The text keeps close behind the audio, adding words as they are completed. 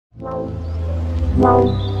Curry,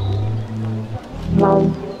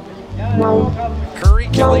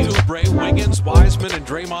 Kelly Oubre, Wiggins, Wiseman, and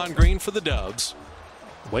Draymond Green for the Dubs.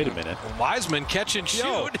 Wait a minute. Wiseman catch and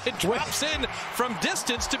shoot. It drops in from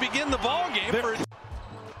distance to begin the ball game.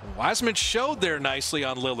 Wiseman showed there nicely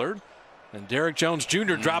on Lillard. And Derrick Jones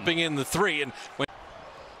Jr. dropping in the three. And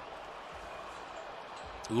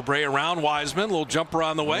Oubre around Wiseman. Little jumper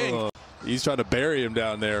on the way. He's trying to bury him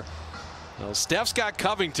down there. Well, Steph's got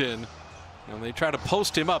Covington. And they try to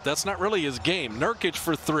post him up. That's not really his game. Nurkic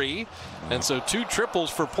for three. And so 2 triples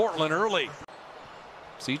for Portland early.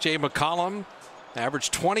 C.J. McCollum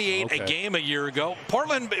averaged 28 a game a year ago.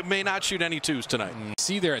 Portland may not shoot any 2s tonight.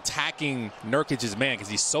 See, they're attacking Nurkic's man because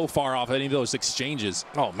he's so far off any of those exchanges.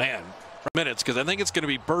 Oh, man. Minutes, because I think it's going to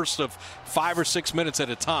be bursts of 5 or 6 minutes at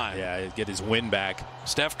a time. Yeah, get his win back.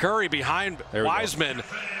 Steph Curry behind Wiseman.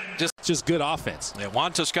 Just good offense. Yeah,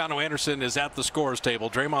 Juan Toscano-Anderson is at the scorer's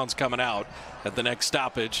table. Draymond's coming out at the next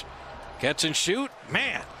stoppage. Catch and shoot.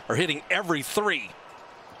 Man, are hitting every 3.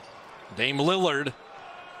 Dame Lillard.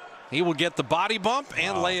 He will get the body bump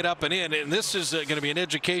and lay it up and in. And this is going to be an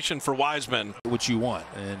education for Wiseman. What you want.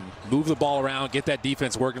 And move the ball around. Get that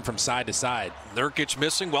defense working from side to side. Nurkic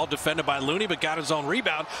missing. Well defended by Looney, but got his own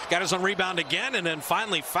rebound. Got his own rebound again, and then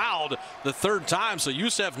finally fouled the 3rd time. So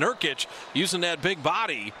Jusuf Nurkic using that big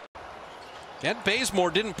body. Kent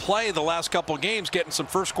Bazemore didn't play the last couple of games, getting some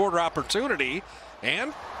first quarter opportunity.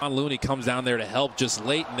 And Looney comes down there to help just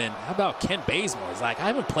late. And then how about Kent Bazemore? He's like, I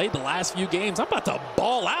haven't played the last few games. I'm about to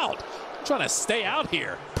ball out. I'm trying to stay out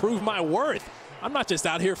here, prove my worth. I'm not just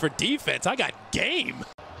out here for defense. I got game.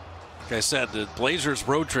 Like I said, the Blazers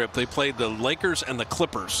road trip, they played the Lakers and the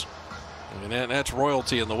Clippers. And that's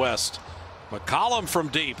royalty in the West. McCollum from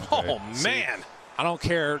deep. Oh, man. I don't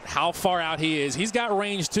care how far out he is. He's got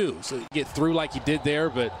range, too. So you get through like he did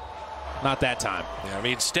there, but not that time. Yeah, I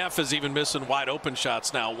mean, Steph is even missing wide open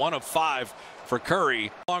shots now. 1 of 5 for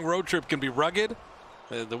Curry. Long road trip can be rugged.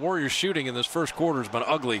 The Warriors shooting in this first quarter has been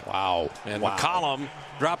ugly. Wow. And McCollum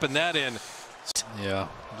dropping that in. Yeah,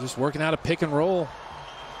 just working out a pick and roll.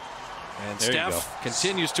 And Steph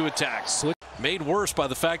continues to attack. Made worse by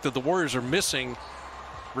the fact that the Warriors are missing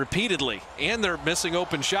repeatedly. And they're missing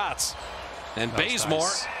open shots. And Bazemore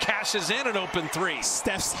cashes in an open 3.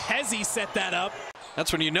 Steph's hezzy set that up.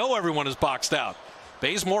 That's when you know everyone is boxed out.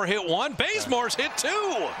 Bazemore hit 1. Bazemore's hit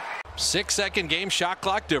 2. 6-second game shot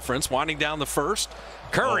clock difference. Winding down the first.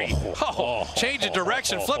 Curry. Change of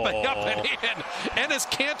direction. Flipping up and in. Enes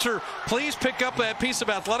Kanter, please pick up that piece of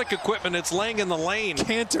athletic equipment. It's laying in the lane.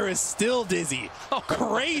 Kanter is still dizzy.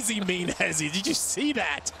 Crazy mean hezzy. Did you see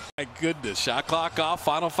that? My goodness. Shot clock off.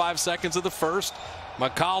 Final 5 seconds of the first.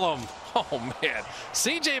 McCollum. Oh, man.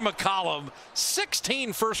 C.J. McCollum,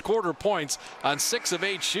 16 first quarter points on 6 of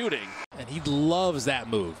 8 shooting. And he loves that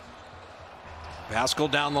move. Pascal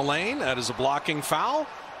down the lane. That is a blocking foul.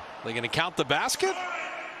 They're going to count the basket.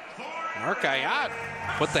 Mark Ayat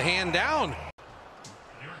put the hand down.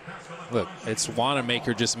 Look, it's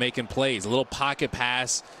Wanamaker just making plays. A little pocket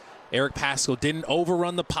pass. Eric Pascal didn't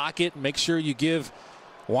overrun the pocket. Make sure you give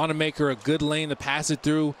Wanamaker a good lane to pass it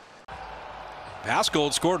through. Pascal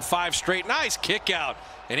had scored 5 straight. Nice kick out.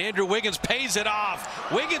 And Andrew Wiggins pays it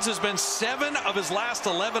off. Wiggins has been 7 of his last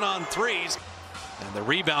 11 on 3s. And the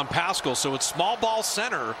rebound, Pascal. So it's small ball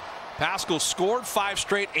center. Pascal scored 5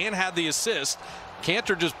 straight and had the assist.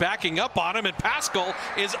 Kanter just backing up on him, and Pascal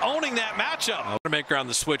is owning that matchup. Wanamaker on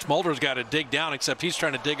the switch. Mulder's got to dig down, except he's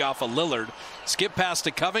trying to dig off of Lillard. Skip pass to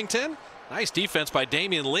Covington. Nice defense by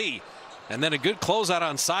Damian Lee. And then a good closeout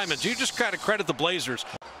on Simons. You just got to credit the Blazers.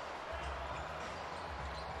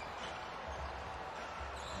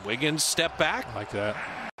 Wiggins step back. I like that.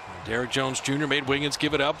 Derrick Jones Jr. made Wiggins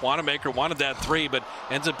give it up. Wanamaker wanted that 3, but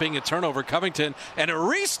ends up being a turnover. Covington and a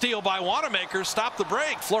re-steal by Wanamaker. Stop the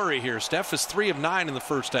break. Flurry here. Steph is 3 of 9 in the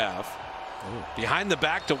first half. Behind the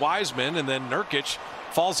back to Wiseman, and then Nurkic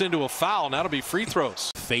falls into a foul. Now it'll be free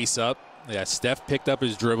throws. Face up. Yeah, Steph picked up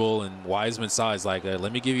his dribble, and Wiseman saw he's like,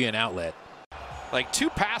 let me give you an outlet. Like 2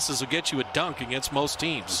 passes will get you a dunk against most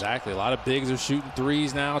teams. Exactly. A lot of bigs are shooting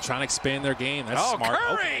 3s now, trying to expand their game. That's smart.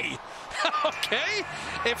 Curry! Okay.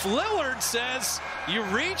 If Lillard says you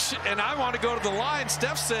reach and I want to go to the line,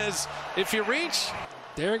 Steph says if you reach.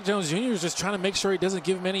 Derrick Jones Jr. is just trying to make sure he doesn't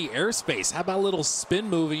give him any airspace. How about a little spin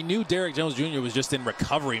move? He knew Derrick Jones Jr. was just in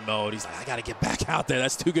recovery mode. He's like, I got to get back out there.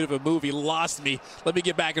 That's too good of a move. He lost me. Let me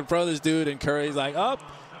get back in front of this dude. And Curry's like, oh,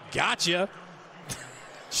 gotcha.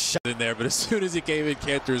 Shut in there, but as soon as he came in,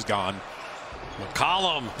 Kanter's gone.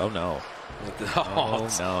 McCollum. Oh, no. Oh,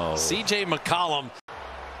 no. C.J. McCollum.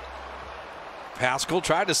 Pascal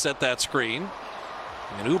tried to set that screen.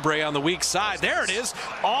 And Oubre on the weak side. There it is.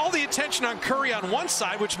 All the attention on Curry on one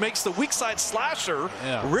side, which makes the weak side slasher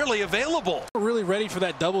really available. Really ready for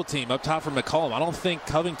that double team up top from McCollum. I don't think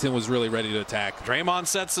Covington was really ready to attack. Draymond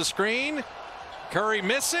sets the screen. Curry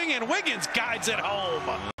missing, and Wiggins guides it home.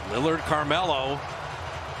 Lillard, Carmelo.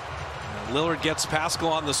 Lillard gets Pascal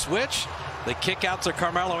on the switch. They kick out to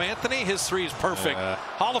Carmelo Anthony. His three is perfect.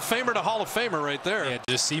 Hall of Famer to Hall of Famer right there. Yeah,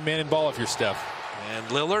 just see man and ball if you're Steph. And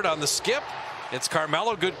Lillard on the skip. It's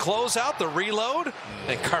Carmelo. Good closeout. The reload.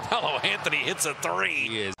 And Carmelo Anthony hits a three.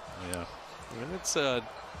 He is. Yeah. And it's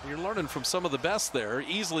you're learning from some of the best there.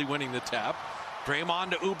 Easily winning the tap.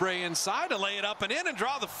 Draymond to Oubre inside to lay it up and in and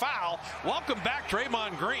draw the foul. Welcome back,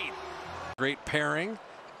 Draymond Green. Great pairing.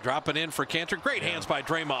 Dropping in for Cantor. Great hands by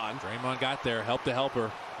Draymond. Draymond got there. Help the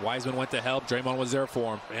helper. Wiseman went to help. Draymond was there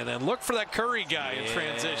for him. And then look for that Curry guy in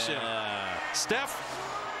transition.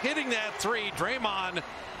 Steph hitting that three. Draymond.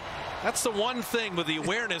 That's the one thing with the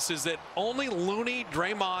awareness is that only Looney,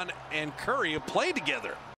 Draymond, and Curry have played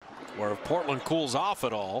together. Where if Portland cools off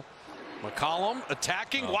at all, McCollum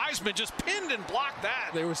attacking. Wiseman just pinned and blocked that.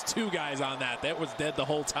 There was two guys on that. That was dead the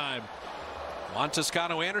whole time. Juan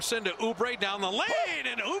Toscano Anderson to Oubre down the lane,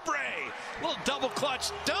 and Oubre, little double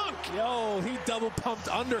clutch dunk. Yo, he double pumped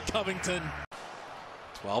under Covington.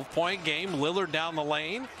 12-point game. Lillard down the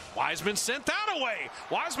lane. Wiseman sent that away.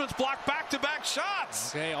 Wiseman's blocked back-to-back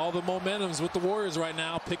shots. Okay, all the momentum's with the Warriors right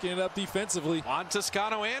now, picking it up defensively. Juan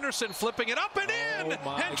Toscano Anderson flipping it up and in,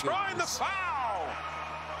 and trying the foul.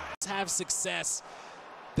 Have success.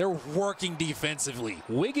 They're working defensively.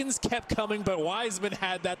 Wiggins kept coming, but Wiseman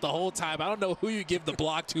had that the whole time. I don't know who you give the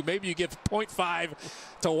block to. Maybe you give 0.5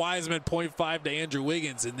 to Wiseman, 0.5 to Andrew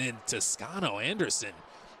Wiggins, and then Toscano Anderson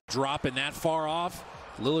dropping that far off.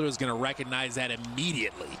 Lillard is going to recognize that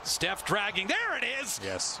immediately. Steph dragging. There it is.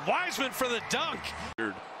 Yes. Wiseman for the dunk.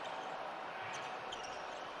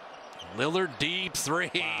 Lillard deep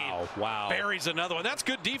three. Wow. Buries another one. That's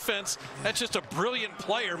good defense. That's just a brilliant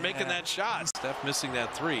player making that shot. Steph missing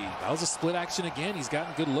that three. That was a split action again. He's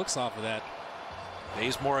gotten good looks off of that.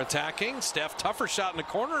 Bazemore attacking. Steph, tougher shot in the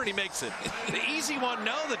corner, and he makes it. The easy one,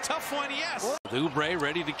 no. The tough one, yes. Oubre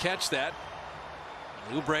ready to catch that.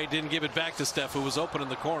 Oubre didn't give it back to Steph, who was open in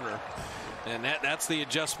the corner. And that's the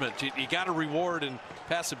adjustment. You got to reward and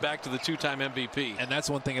pass it back to the two-time MVP. And that's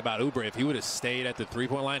one thing about Oubre. If he would have stayed at the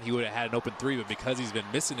three-point line, he would have had an open three. But because he's been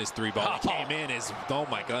missing his three ball, he came in as, oh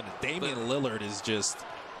my goodness, Damian Lillard is just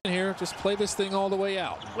in here. Just play this thing all the way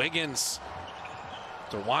out. Wiggins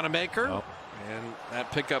to Wanamaker. And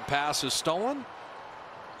that pickup pass is stolen.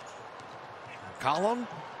 McCollum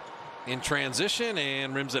in transition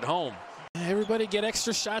and rims it home. Everybody get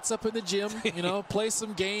extra shots up in the gym. You know, play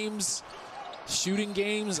some games. Shooting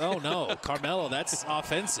games. Oh no, Carmelo, that's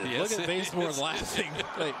offensive. Yes, look at Bazemore laughing.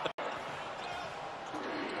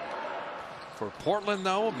 For Portland,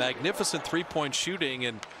 though, magnificent three-point shooting,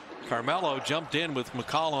 and Carmelo jumped in with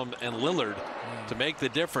McCollum and Lillard to make the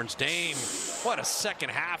difference. Dame, what a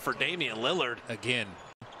second half for Damian Lillard. Again,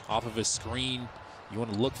 off of his screen, you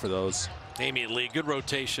want to look for those. Damian Lee, good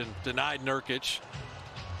rotation, denied Nurkic.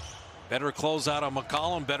 Better closeout on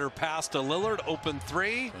McCollum, better pass to Lillard, open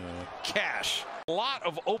three, cash. A lot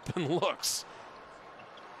of open looks.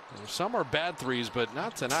 Some are bad threes, but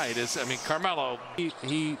not tonight. I mean, Carmelo.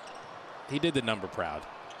 He did the number proud.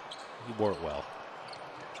 He wore it well.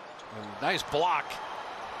 And nice block.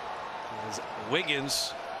 As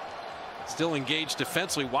Wiggins still engaged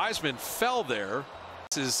defensively. Wiseman fell there.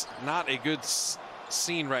 This is not a good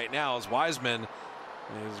scene right now as Wiseman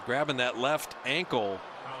is grabbing that left ankle.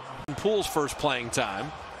 Poole's first playing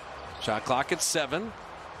time. Shot clock at 7.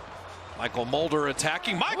 Michael Mulder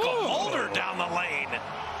attacking. Michael Mulder down the lane.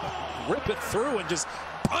 Rip it through and just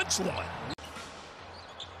punch one.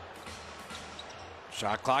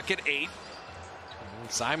 Shot clock at 8.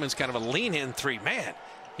 Simon's kind of a lean-in three. Man,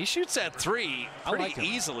 he shoots that three pretty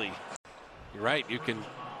easily. You're right. You can,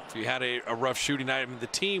 if you had a rough shooting night. I mean, the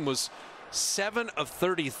team was 7 of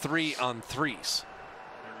 33 on threes.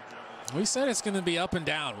 We said it's going to be up and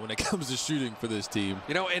down when it comes to shooting for this team.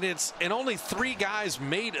 You know, and only 3 guys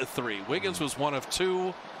made a three. Wiggins was 1 of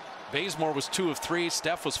 2. Bazemore was 2 of 3.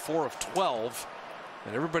 Steph was 4 of 12.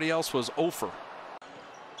 And everybody else was 0 for.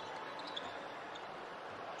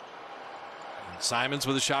 Simons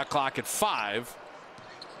with a shot clock at 5.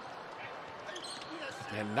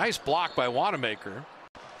 And nice block by Wanamaker.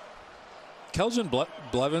 Keldon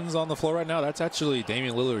Blevins on the floor right now. That's actually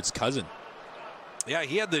Damian Lillard's cousin. Yeah,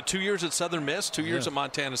 he had the 2 years at Southern Miss, 2 years at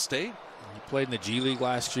Montana State. He played in the G League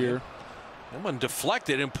last year. That one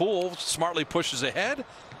deflected, and Poole smartly pushes ahead.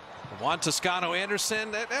 Juan Toscano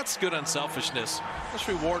Anderson, that's good unselfishness. Let's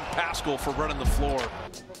reward Pascal for running the floor.